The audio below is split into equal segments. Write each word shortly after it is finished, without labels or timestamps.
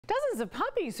Dozens of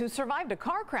puppies who survived a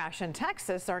car crash in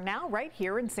Texas are now right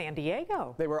here in San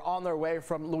Diego. They were on their way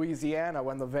from Louisiana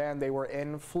when the van they were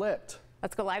in flipped.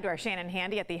 Let's go live to our Shannon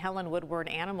Handy at the Helen Woodward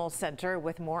Animal Center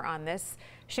with more on this.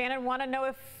 Shannon, want to know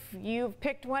if you've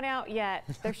picked one out yet?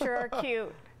 They sure are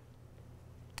cute.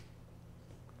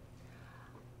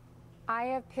 I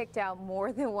have picked out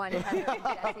more than one. Heather and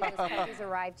Jesse, those puppies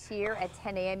arrived here at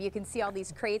 10 a.m. You can see all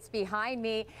these crates behind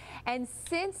me. And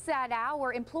since that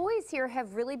hour, employees here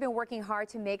have really been working hard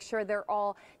to make sure they're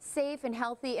all safe and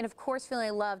healthy and, of course,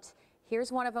 feeling loved.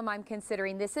 Here's one of them I'm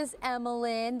considering. This is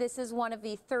Emmeline. This is one of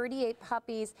the 38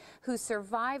 puppies who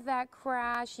survived that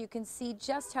crash. You can see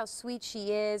just how sweet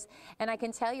she is. And I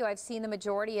can tell you, I've seen the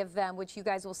majority of them, which you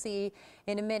guys will see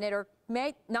in a minute, or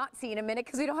may not see in a minute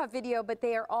because we don't have video, but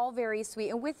they are all very sweet.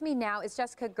 And with me now is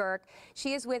Jessica Girk.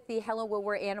 She is with the Helen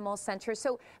Woodward Animal Center.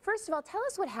 So first of all, tell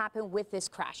us what happened with this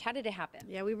crash. How did it happen?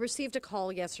 Yeah, we received a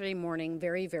call yesterday morning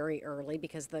very, very early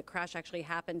because the crash actually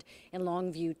happened in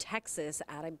Longview, Texas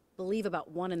at, I believe,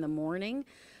 about 1 in the morning.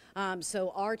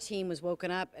 So our team was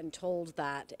woken up and told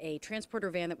that a transporter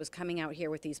van that was coming out here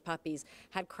with these puppies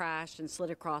had crashed and slid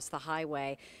across the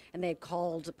highway, and they had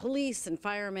called police and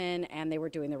firemen, and they were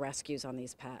doing the rescues on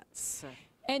these pets.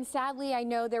 And sadly, I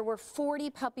know there were 40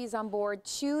 puppies on board.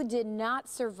 2 did not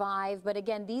survive, but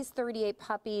again, these 38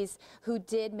 puppies who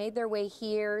did made their way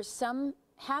here. Some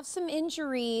have some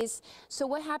injuries. So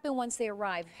what happened once they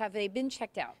arrived? Have they been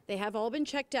checked out? They have all been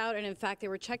checked out, and in fact, they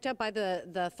were checked out by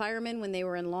the firemen when they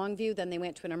were in Longview. Then they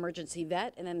went to an emergency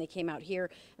vet, and then they came out here.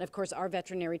 And of course, our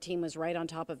veterinary team was right on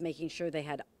top of making sure they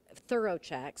had thorough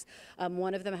checks.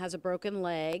 One of them has a broken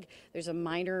leg. There's a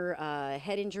minor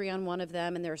head injury on one of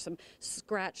them, and there are some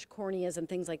scratched corneas and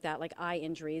things like that, like eye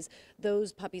injuries.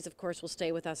 Those puppies, of course, will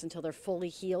stay with us until they're fully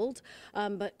healed.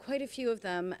 But quite a few of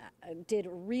them did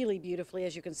really beautifully,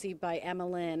 as you can see by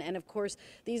Emmeline. And of course,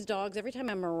 these dogs, every time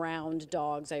I'm around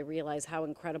dogs, I realize how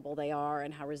incredible they are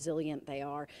and how resilient they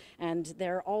are. And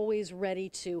they're always ready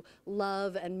to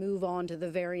love and move on to the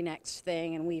very next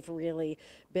thing. And we've really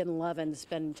been loving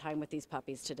spending time with these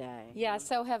puppies today. Yeah,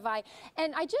 so have I.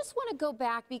 And I just want to go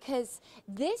back because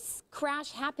this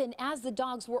crash happened as the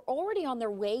dogs were already on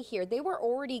their way here. They were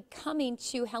already coming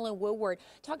to Helen Woodward.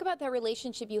 Talk about that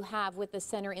relationship you have with the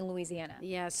center in Louisiana.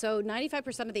 Yeah, so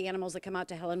 95% of the animals that come out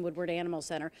to Helen Woodward Animal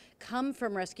Center come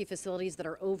from rescue facilities that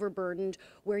are overburdened,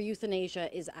 where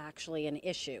euthanasia is actually an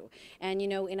issue. And you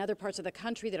know, in other parts of the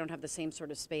country, they don't have the same sort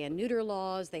of spay and neuter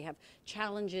laws. They have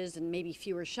challenges and maybe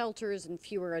fewer shelters and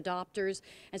fewer adopters.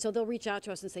 And so they'll reach out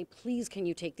to us and say, please, can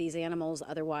you take these animals?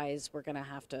 Otherwise, we're going to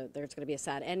have to, there's going to be a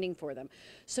sad ending for them.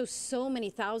 So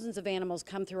many thousands of animals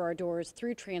come through our doors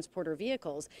through transporter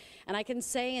vehicles. And I can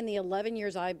say in the 11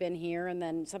 years I've been here, and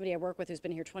then somebody I work with who's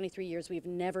been here 23 years, we've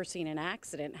never seen an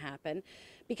accident happen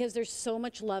because there's so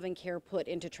much love and care put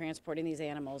into transporting these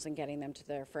animals and getting them to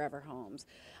their forever homes.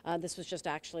 This was just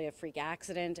actually a freak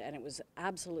accident, and it was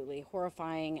absolutely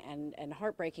horrifying and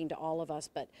heartbreaking to all of us.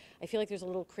 But I feel like there's a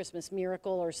little Christmas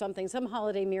miracle or something, some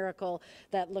holiday miracle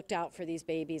that looked out for these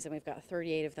babies, and we've got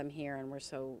 38 of them here, and we're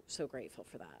so grateful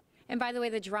for that. And by the way,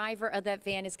 the driver of that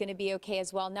van is going to be okay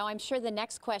as well. Now, I'm sure the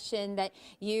next question that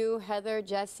you, Heather,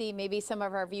 Jesse, maybe some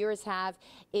of our viewers have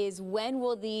is, when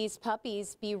will these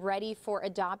puppies be ready for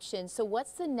adoption? So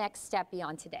what's the next step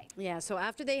beyond today? Yeah, so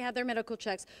after they had their medical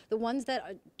checks, the ones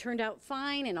that turned out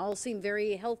fine and all seem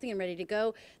very healthy and ready to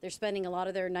go, they're spending a lot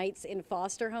of their nights in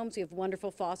foster homes. We have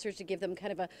wonderful fosters to give them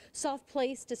kind of a soft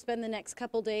place to spend the next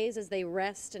couple days as they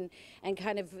rest and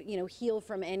kind of, you know, heal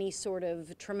from any sort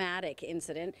of traumatic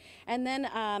incident. And then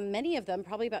many of them,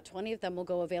 probably about 20 of them, will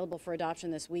go available for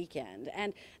adoption this weekend.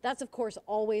 And that's, of course,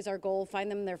 always our goal, find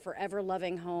them their forever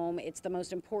loving home. It's the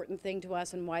most important thing to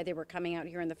us and why they were coming out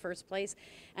here in the first place.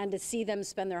 And to see them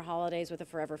spend their holidays with a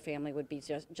forever family would be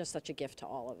just such a gift to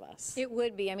all of us. It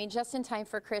would be. I mean, just in time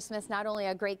for Christmas, not only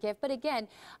a great gift, but again,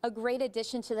 a great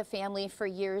addition to the family for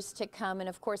years to come. And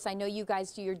of course, I know you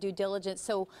guys do your due diligence.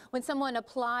 So when someone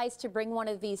applies to bring one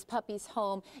of these puppies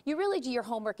home, you really do your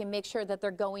homework and make sure that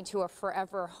they're going to a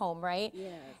forever home, right?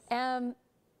 Yes.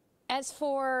 As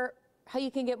for how you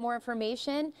can get more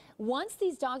information, once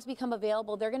these dogs become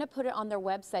available, they're going to put it on their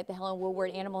website, the Helen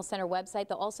Woodward Animal Center website.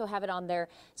 They'll also have it on their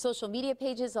social media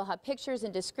pages. They'll have pictures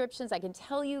and descriptions. I can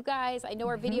tell you guys, I know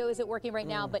our video isn't working right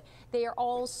now, but they are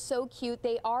all so cute.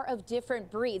 They are of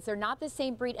different breeds. They're not the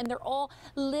same breed, and they're all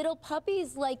little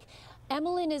puppies. Like,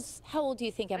 Emmeline is, how old do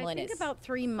you think Emmeline I think is? about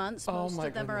 3 months. Oh, Most my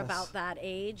of them are goodness. about that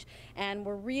age. And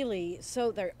we're really,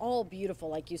 so they're all beautiful.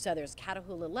 Like you said, there's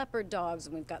Catahoula leopard dogs,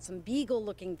 and we've got some beagle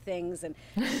looking things, and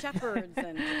shepherds,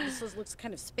 and looks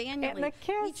kind of spaniel-y. And the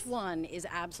kiss. Each one is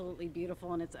absolutely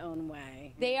beautiful in its own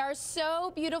way. They are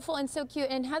so beautiful and so cute.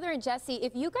 And Heather and Jesse,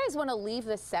 if you guys want to leave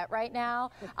the set right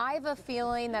now, I have a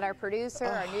feeling that our producer,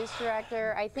 our news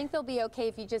director, I think they'll be okay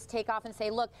if you just take off and say,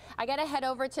 look, I got to head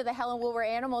over to the Helen Woodward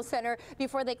Animal Center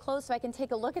before they close so I can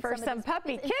take a look at For some some of these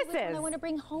puppy puppies and see which one kisses. I want to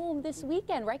bring home this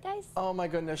weekend, right guys? Oh my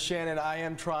goodness, Shannon, I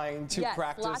am trying to Yes,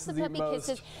 practice lots of the puppy most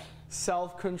kisses.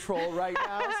 self-control right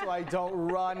now so I don't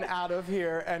run out of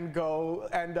here and go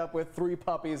end up with 3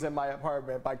 puppies in my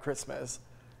apartment by Christmas.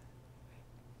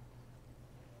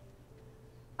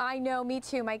 I know, me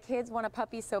too. My kids want a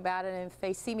puppy so bad, and if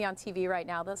they see me on TV right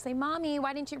now, they'll say, Mommy,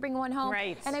 why didn't you bring one home?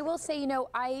 Right. And I will say, you know,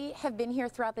 I have been here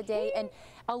throughout the day, and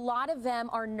a lot of them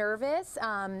are nervous.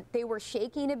 They were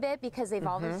shaking a bit because they've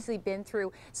obviously been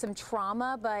through some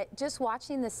trauma, but just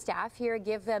watching the staff here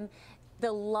give them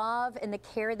the love and the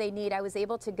care they need. I was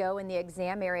able to go in the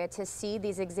exam area to see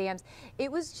these exams.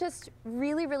 It was just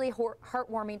really, really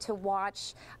heartwarming to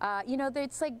watch. You know,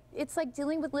 it's like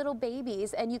dealing with little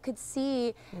babies, and you could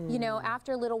see, you know,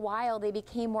 after a little while they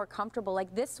became more comfortable.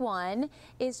 Like this one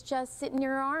is just sitting in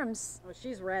your arms. Oh,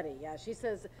 she's ready. Yeah, she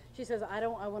says I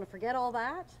want to forget all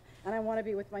that, and I want to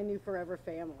be with my new forever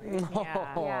family.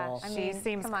 Yeah, I She mean,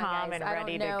 seems come on, calm guys. and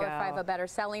ready to I don't know go. if I have a better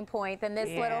selling point than this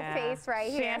little face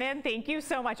right here. Shannon, thank you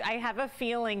so much. I have a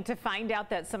feeling to find out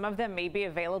that some of them may be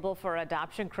available for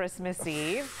adoption Christmas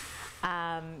Eve.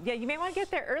 Yeah, you may want to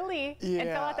get there early and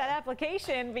fill out that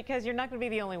application because you're not going to be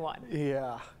the only one.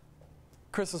 Yeah.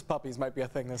 Christmas puppies might be a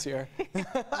thing this year.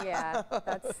 Yeah,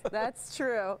 that's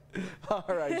true. All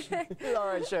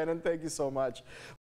right, Shannon, thank you so much.